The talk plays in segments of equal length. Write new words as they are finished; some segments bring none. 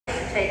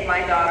take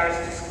my daughters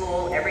to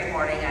school every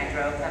morning. I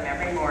drove them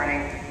every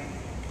morning.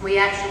 We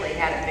actually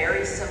had a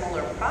very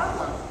similar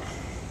problem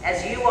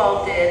as you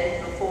all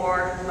did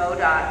before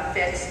MoDOT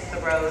fixed the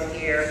road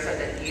here so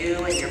that you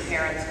and your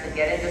parents could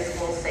get into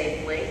school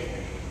safely,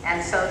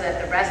 and so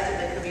that the rest of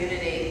the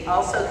community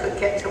also could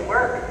get to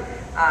work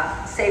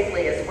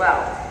safely as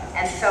well.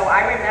 And so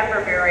I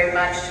remember very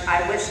much,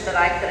 I wish that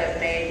I could have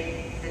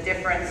made the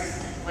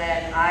difference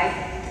when I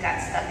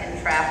got stuck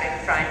in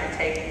traffic trying to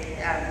take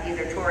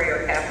either Tori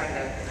or Catherine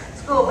to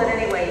school. But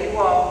anyway, you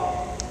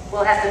all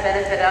will have the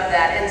benefit of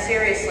that. And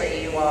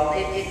seriously, you all,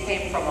 it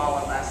came from all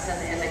of us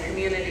and the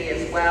community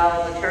as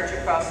well. The church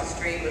across the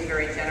street was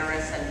very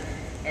generous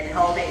and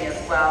helping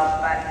as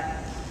well.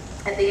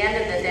 But at the end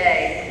of the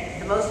day,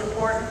 the most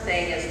important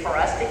thing is for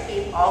us to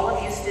keep all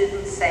of you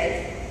students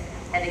safe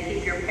and to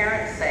keep your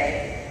parents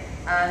safe.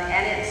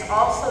 And it's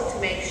also to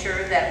make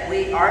sure that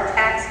our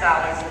tax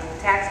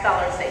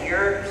dollars that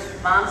your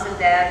moms and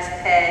dads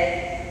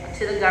pay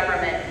to the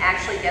government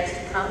actually gets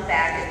to come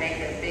back and make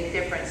a big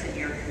difference in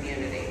your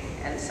community.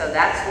 And so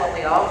that's what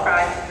we all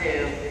try to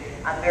do.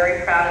 I'm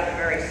very proud of the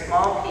very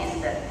small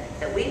piece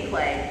that we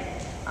play,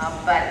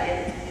 but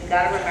you've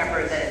got to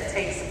remember that it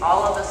takes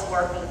all of us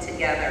working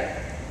together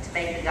to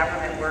make the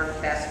government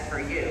work best for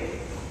you.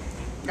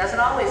 It doesn't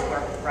always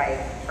work right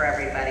for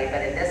everybody,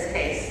 but in this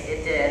case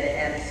it did.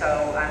 And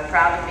so I'm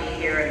proud to be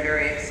here and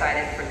very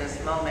excited for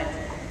this moment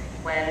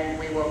when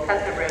we will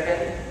cut the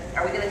ribbon.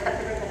 Are we going to cut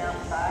the ribbon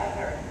outside,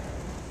 or?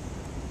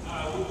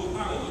 We'll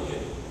probably look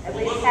at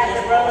least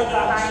have the road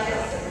behind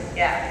us.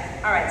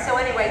 Yeah. All right. So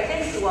anyway,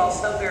 thank you all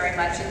so very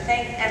much,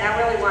 and I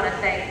really want to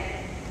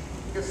thank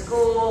the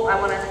school. I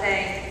want to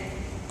thank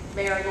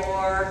Mayor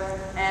Lohr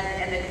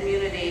and the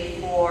community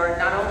for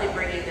not only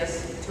bringing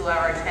this to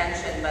our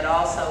attention, but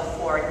also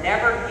for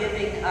never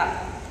giving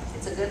up.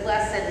 It's a good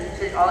lesson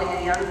to all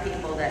you young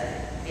people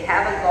that if you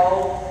have a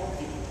goal,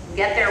 you can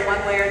get there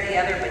one way or the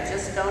other, but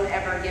just don't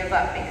ever give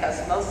up,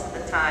 because most of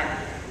the time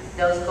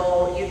those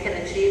goals, you can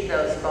achieve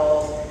those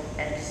goals,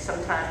 and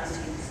sometimes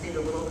you just need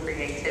a little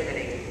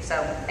creativity.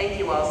 So thank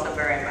you all so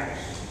very much.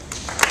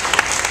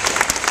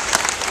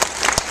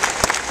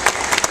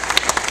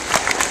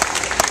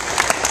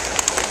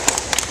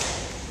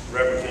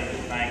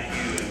 Representative, thank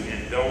you,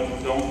 and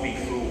don't be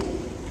fooled.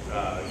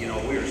 You know,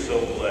 we are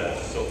so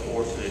blessed, so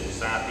fortunate in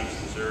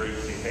Southeast Missouri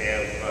to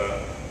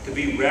have to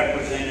be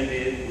represented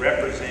in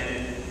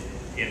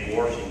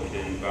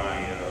Washington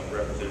by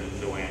Representative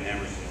Joanne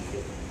Emerson.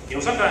 You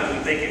know, sometimes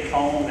we think at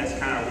home that's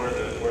kind of where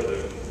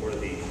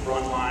the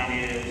front line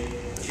is,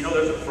 but you know,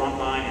 there's a front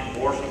line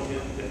in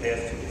Washington that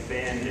has to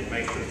defend and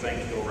make sure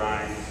things go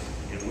right,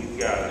 and we've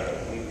got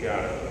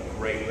a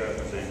great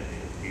representative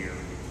here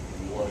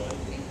in Washington.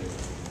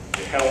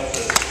 It helps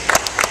us.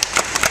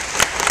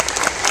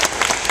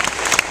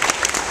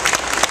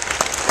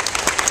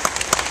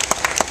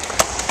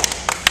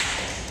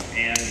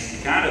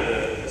 And kind of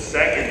the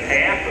second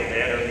half of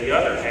that, or the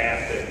other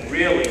half that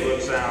really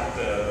looks out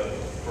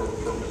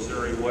for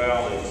Missouri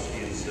well, is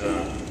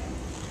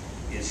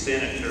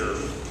Senator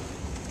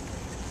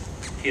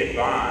Kit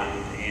Bond.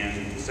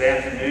 And this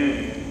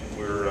afternoon,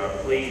 we're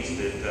pleased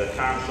that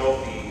Tom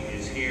Schulte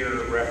is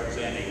here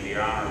representing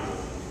the Honorable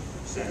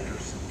Senator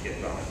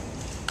Kit Bond.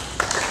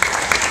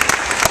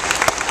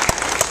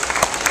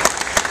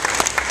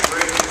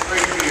 Great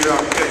to be here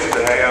on Kit's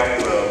behalf.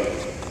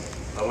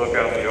 I look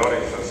out in the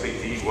audience, I see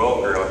Dee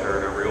Welker out there,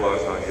 and I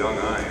realize how young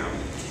I am.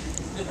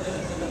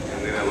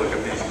 And then I look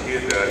at these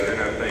kids out here,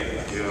 and I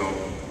think, you know,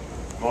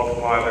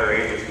 multiply their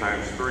ages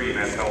times 3, and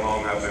that's how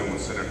long I've been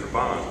with Senator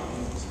Bond.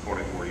 It's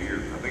 24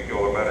 years. I think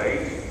y'all are about 8,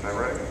 is that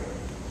right?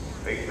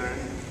 8, 9?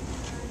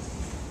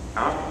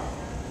 Huh?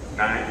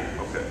 9?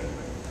 Okay.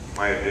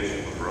 My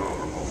addition was wrong,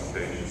 or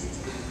multiplication.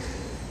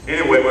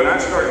 Anyway, when I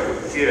started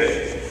with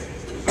Kit,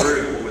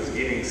 Missouri was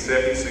getting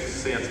 76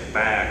 cents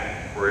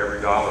back for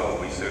every dollar that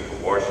we sent to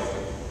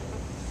Washington.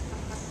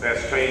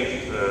 That's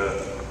changed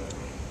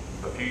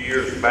a few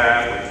years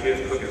back when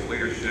Kit took his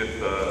leadership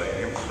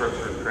in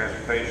infrastructure and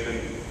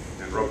transportation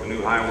and wrote the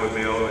new highway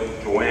bill,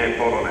 and Joanne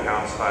fought on the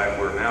House side.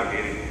 We're now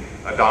getting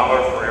 $1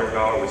 for every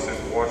dollar we send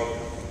to Washington.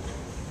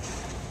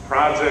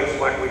 Projects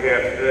like we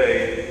have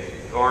today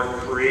aren't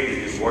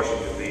created in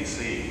Washington,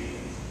 D.C.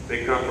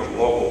 They come from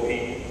local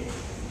people.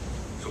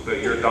 So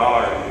that your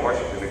dollar in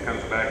Washington that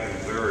comes back to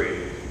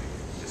Missouri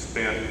is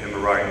spent in the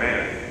right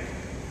manner.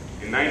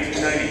 In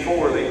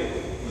 1994, the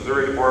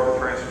Missouri Department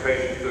of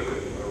Transportation took a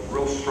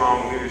real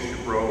strong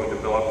leadership role and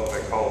developed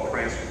what they call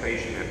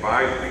Transportation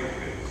Advisory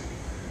Committees.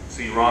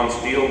 See Ron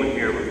Steelman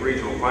here with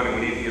regional funding.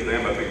 We need to give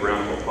them a big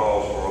round of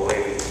applause for a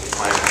lady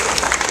planning.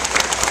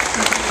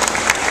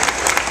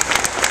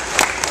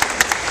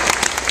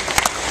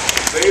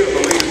 They are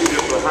the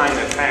leadership behind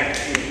the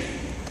tax team.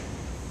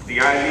 The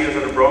ideas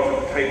that are brought to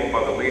the table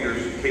by the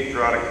leaders in Cape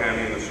Girardeau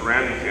County and the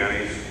surrounding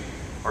counties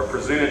are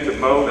presented to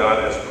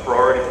MoDOT as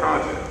priority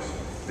projects.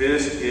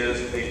 This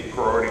is a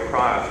priority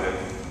project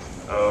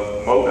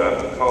of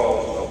MoDOT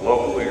because of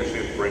local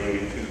leadership bringing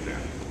it to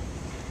them.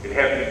 It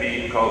happened to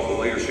be because of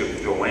the leadership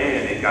of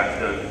Joanne, it got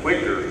done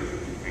quicker,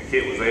 and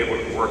Kit was able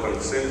to work on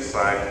the Senate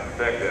side to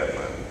protect that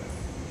money.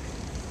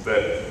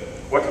 But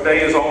what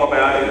today is all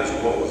about is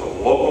what was a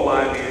local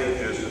idea,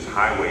 just as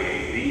Highway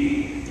AD,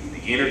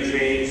 the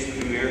interchange,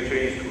 the new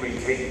interchange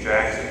between Tate and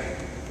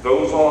Jackson.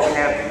 Those all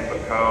happened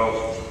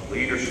because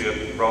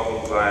leadership brought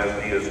those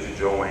ideas to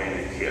Joanne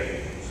and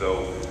Kit.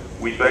 So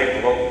we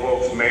thank the local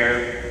folks,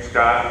 Mayor,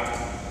 Scott,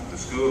 the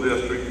school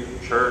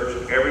district,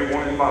 church,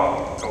 everyone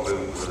involved, because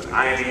it was an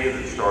idea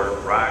that started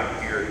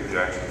right here in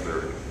Jackson,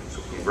 Missouri.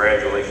 So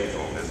congratulations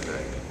on this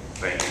day.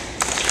 Thank you.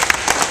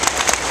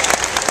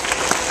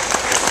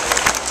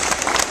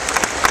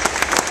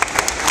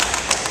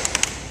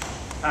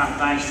 Tom,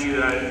 thank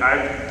you.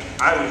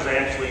 I was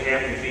actually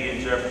happy to be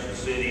in Jefferson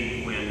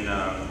City when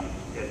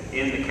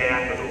in the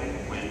Capitol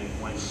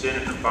when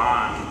Senator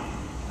Bond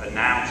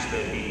announced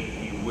that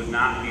he would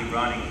not be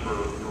running for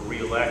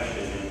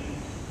re-election,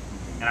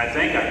 and I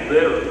think I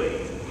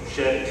literally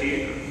shed a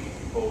tear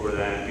over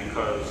that,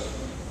 because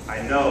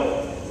I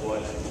know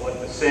what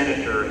the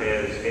senator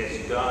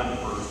has done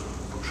for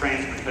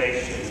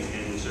transportation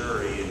in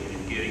Missouri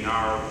and getting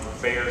our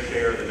fair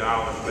share of the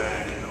dollars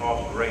back and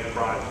all the great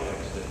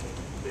projects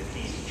that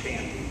he's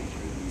championed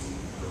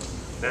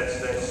through.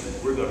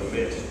 That's we're going to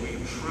miss. We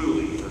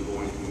truly are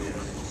going to miss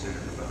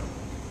Senator Bond.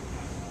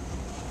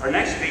 Our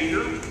next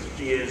speaker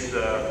is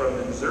from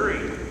the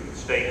Missouri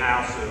State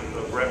House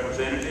of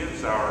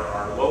Representatives,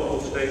 our local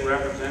state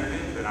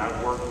representative, and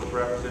I've worked with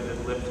Representative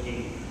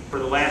Lipke for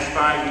the last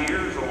 5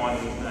 years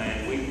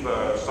and we've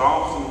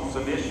solved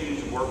some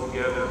issues and worked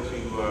together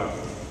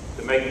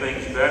to make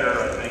things better,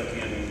 I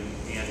think,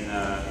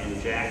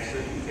 in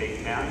Jackson and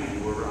Tate County,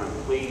 and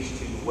I'm pleased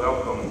to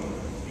welcome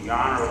the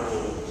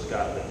Honorable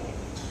Scott Lipke.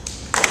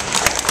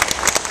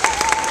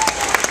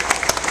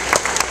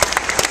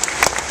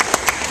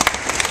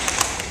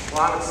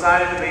 Well, I'm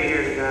excited to be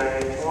here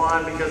today.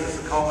 One, because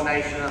it's a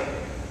culmination of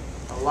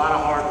a lot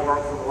of hard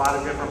work from a lot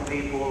of different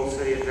people,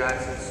 City of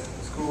Jackson's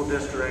school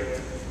district,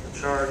 the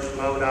church,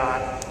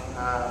 MoDOT,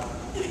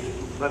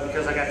 but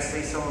because I got to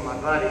see some of my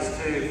buddies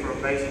too,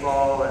 from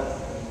baseball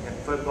and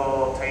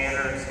football,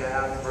 Tanner and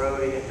Scout and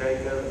Brody and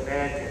Jacob and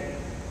Nick and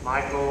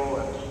Michael.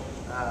 And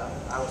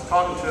I was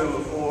talking to them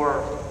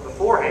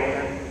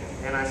beforehand,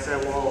 and I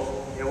said, well,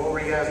 what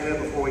were you guys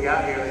doing before we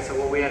got here? And they said,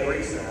 well, we had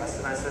recess.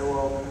 And I said,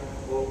 well,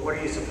 what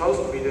are you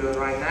supposed to be doing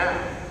right now?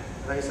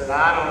 And they said,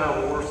 I don't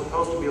know, but we're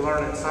supposed to be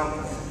learning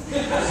something.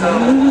 So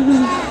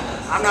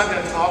I'm not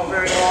going to talk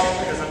very long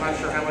because I'm not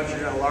sure how much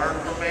you're going to learn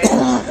from me.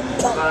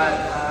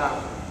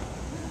 But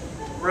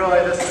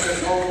really,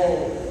 this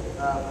whole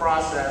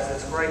process,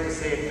 it's great to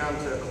see it come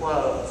to a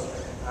close,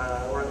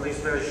 or at least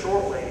very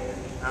shortly,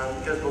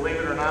 because believe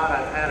it or not,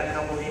 I've had a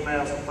couple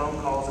emails and phone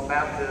calls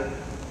about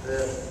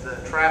the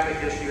traffic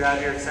issue out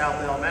here at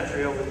South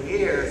Elementary over the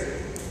years.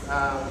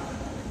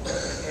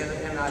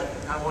 And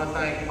I want to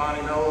thank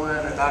Bonnie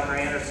Nolan and Dr.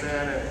 Anderson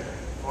and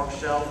Mark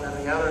Shelton and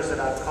the others that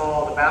I've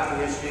called about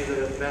the issue that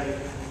have been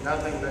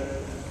nothing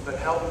but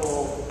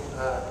helpful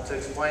to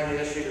explain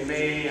the issue to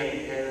me,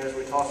 and as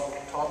we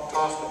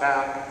tossed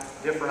about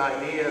different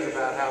ideas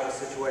about how the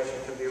situation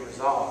can be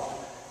resolved.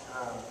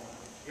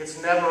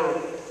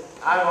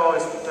 I've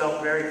always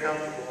felt very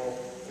comfortable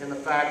in the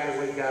fact that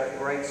we've got a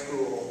great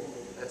school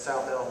at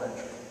South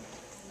Elementary.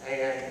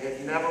 And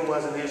it never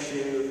was an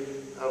issue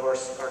of our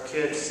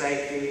kids'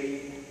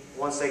 safety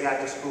once they got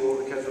to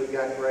school, because we've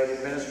got great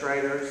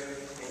administrators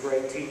and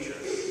great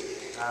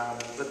teachers.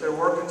 But there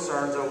were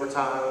concerns over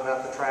time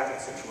about the traffic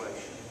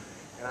situation.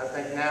 And I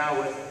think now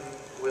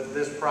with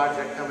this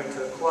project coming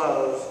to a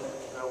close,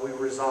 we've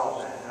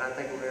resolved that. And I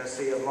think we're going to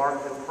see a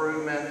marked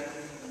improvement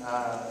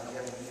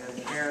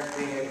in parents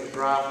being able to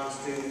drop the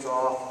students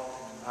off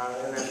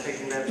and then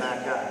picking them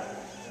back up.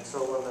 And so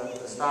when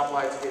the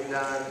stoplights get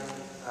done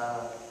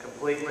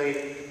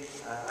completely,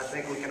 I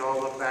think we can all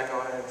look back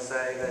on it and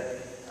say that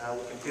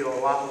we can feel a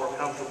lot more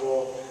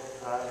comfortable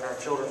in our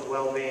children's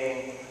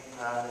well-being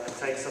and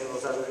take some of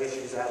those other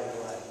issues out of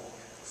the way.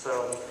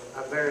 So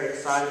I'm very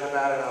excited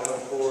about it. I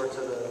look forward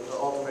to the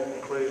ultimate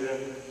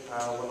conclusion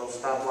when those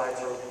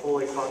stoplights are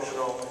fully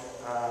functional,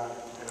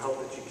 and hope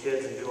that you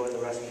kids enjoy the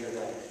rest of your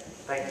day.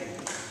 Thank you.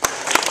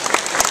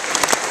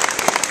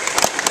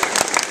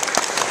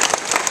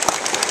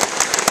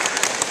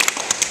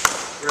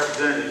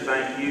 Representative,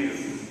 thank you.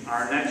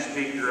 Our next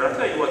speaker, I'll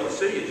tell you what, the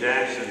City of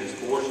Jackson is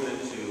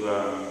fortunate to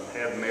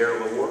have Mayor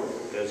Lohr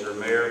as her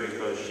mayor,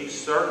 because she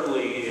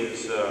certainly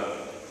is.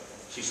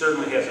 She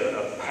certainly has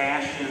a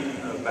passion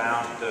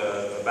about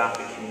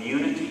the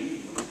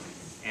community,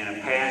 and a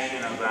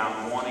passion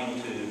about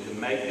wanting to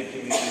make the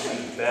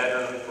community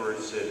better for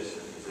its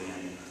citizens.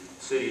 And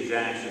the City of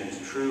Jackson is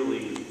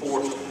truly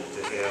fortunate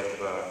to have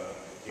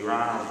your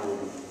Honorable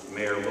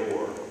Mayor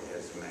Lohr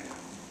as mayor.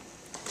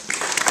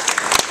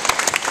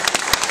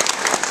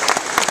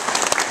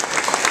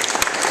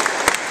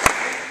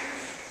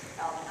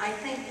 I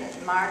think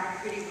that Mark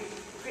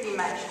pretty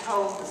much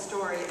told the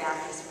story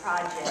about this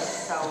project,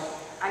 so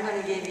I'm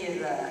going to give you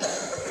the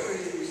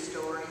true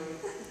story.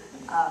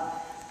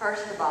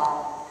 First of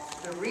all,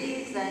 The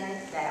reason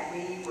that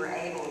we were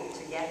able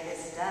to get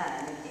this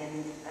done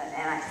and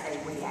I say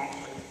we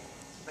actually,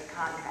 the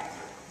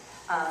contractor,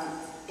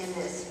 in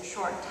this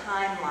short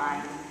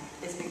timeline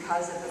is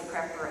because of the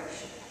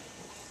preparation.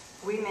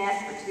 We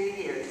met for 2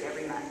 years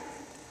every month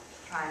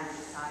trying to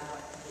decide what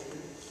to do.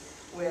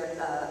 With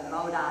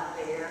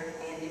MoDOT there,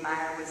 Andy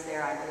Meyer was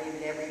there, I believe,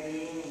 at every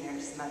meeting, and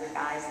there's some other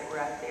guys that were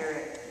up there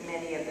at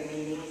many of the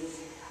meetings.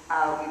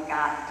 We've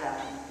got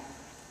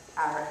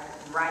our,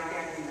 right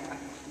there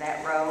in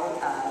that row,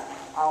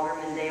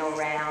 Alderman Dale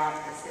Rout,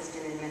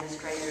 Assistant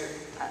Administrator,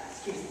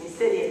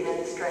 City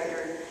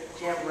Administrator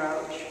Jim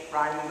Roach,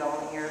 Rodney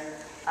Bollinger,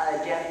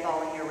 Jeff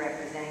Bollinger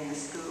representing the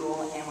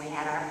school, and we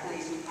had our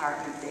police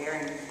department there,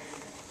 and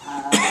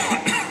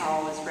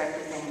Paul was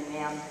representing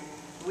them.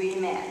 We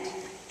met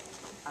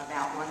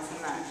about once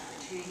a month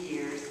for 2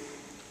 years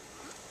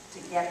to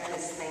get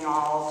this thing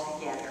all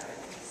together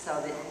so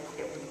that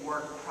it would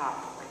work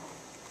properly.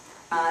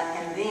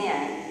 And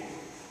then,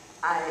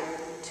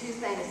 two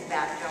things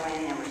about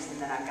Joanne Emerson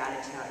that I've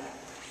got to tell you.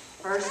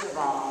 First of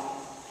all,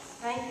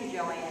 thank you,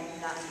 Joanne, for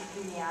not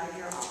kicking me out of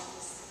your office.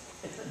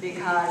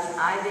 Because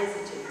I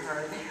visited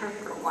her there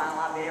for a while.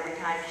 I bet every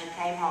time she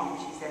came home,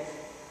 she said,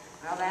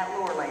 well, that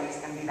Lohr lady's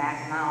going to be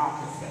back in my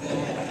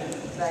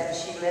office. But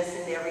she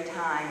listened every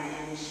time,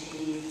 and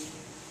she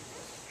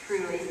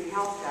truly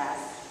helped us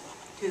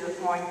to the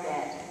point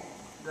that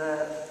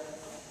the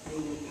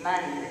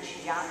money that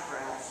she got for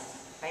us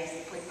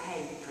basically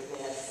paid for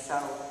this. So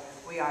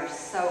we are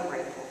so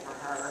grateful for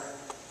her.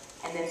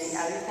 And then the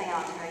other thing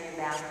I'll tell you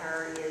about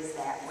her is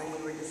that when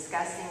we were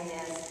discussing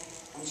this,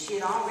 and she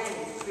had already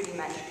pretty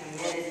much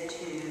committed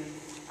to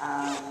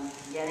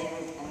getting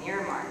an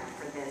earmark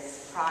for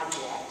this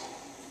project,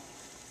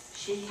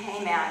 she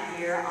came out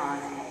here on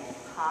a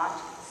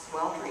hot,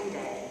 sweltering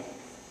day.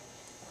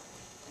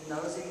 And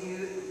those of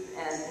you,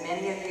 and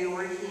many of you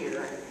were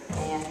here,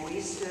 and we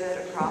stood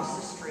across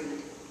the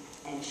street,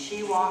 and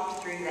she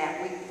walked through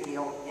that wheat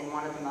field in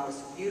one of the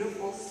most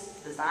beautiful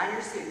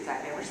designer suits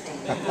I've ever seen.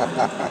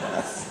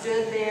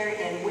 Stood there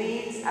in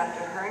weeds up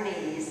to her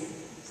knees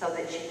so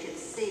that she could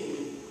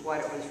see what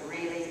it was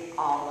really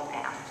all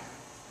about.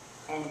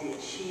 And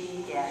did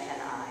she get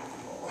an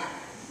eyeful?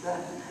 The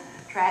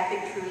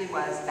traffic truly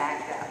was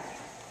backed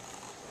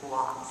up.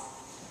 Lots.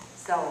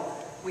 So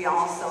we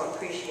also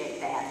appreciate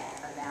that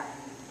about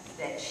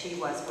you, that she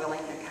was willing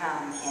to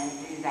come and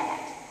do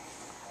that.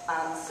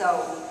 So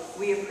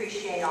we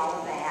appreciate all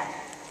of that.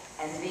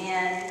 And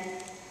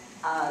then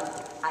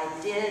I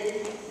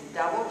did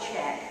double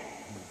check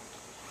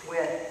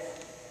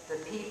with the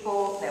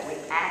people that we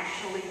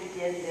actually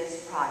did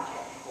this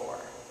project for.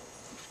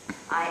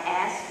 I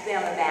asked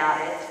them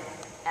about it,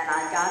 and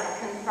I got it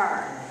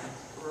confirmed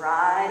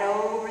right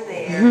over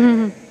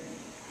there.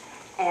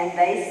 And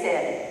they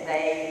said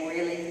they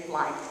really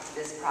liked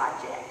this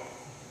project.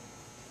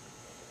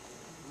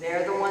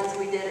 They're the ones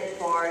we did it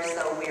for,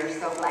 so we are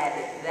so glad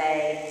that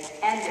they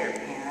and their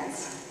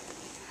parents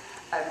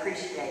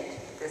appreciate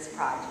this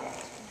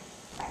project.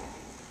 Thank you.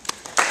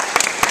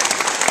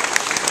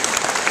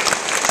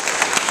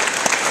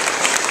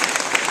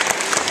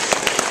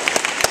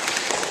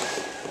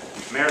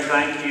 Mayor,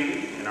 thank you.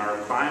 And our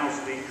final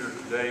speaker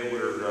today,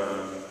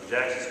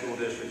 Jackson School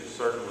District is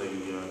certainly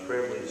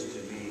privileged to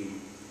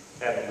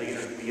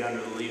be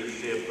under the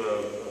leadership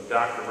of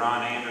Dr.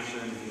 Ron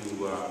Anderson,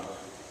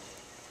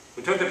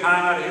 who took the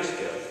time out of his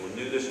schedule and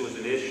knew this was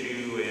an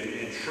issue,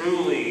 and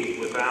truly,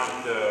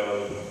 without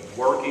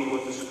working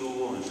with the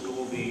school and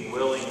school being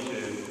willing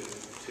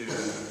to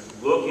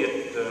look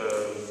at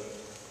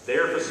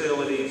their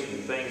facilities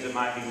and things that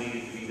might be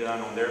needed to be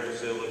done on their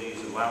facilities,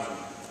 and allow some,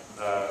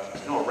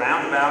 a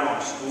roundabout on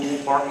a school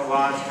parking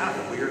lot is kind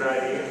of a weird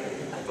idea,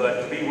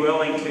 but to be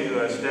willing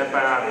to step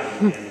out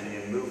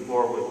and move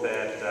forward with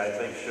that, I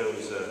think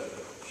shows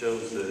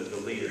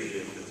the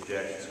leadership that the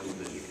Jackson School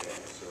District has.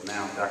 So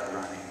now, Dr.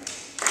 Ryan.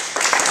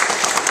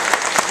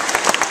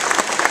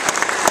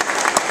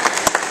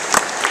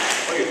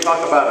 Well, you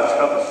talk about a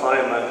tough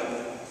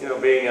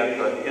assignment, being at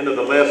the end of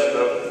the list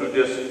of who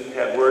just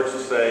had words to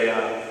say.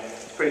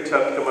 It's pretty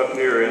tough to come up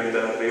here and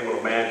be able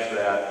to manage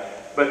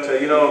that. But,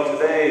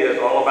 today is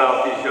all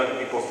about these young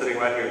people sitting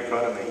right here in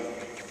front of me.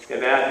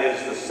 And that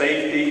is the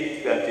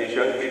safety that these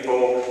young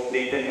people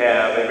need to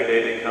have every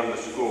day they come to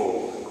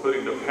school,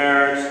 including the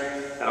parents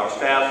and our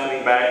staff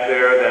sitting back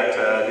there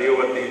that deal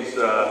with these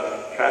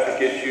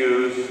traffic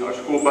issues, our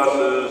school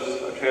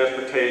buses, our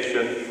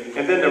transportation,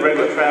 and then the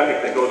regular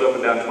traffic that goes up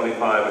and down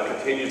 25 and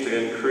continues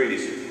to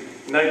increase.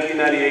 In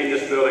 1998,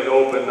 this building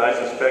opened. I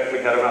suspect we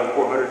had around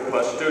 400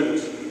 plus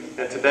students.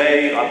 And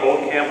today, on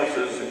both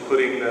campuses,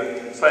 including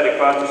the site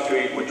across the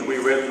street, which we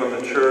rent from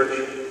the church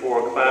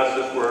for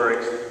classes,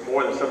 we're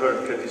more than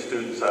 750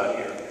 students out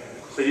here.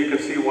 So you can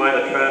see why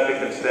the traffic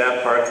and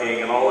staff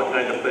parking and all the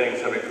kinds of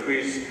things have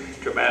increased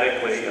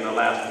dramatically in the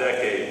last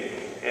decade.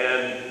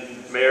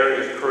 And Mayor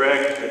is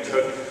correct, it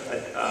took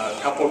a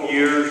couple of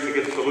years to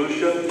get a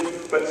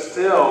solution, but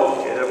still,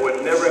 it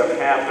would never have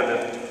happened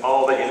if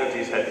all the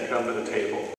entities had to come to the table.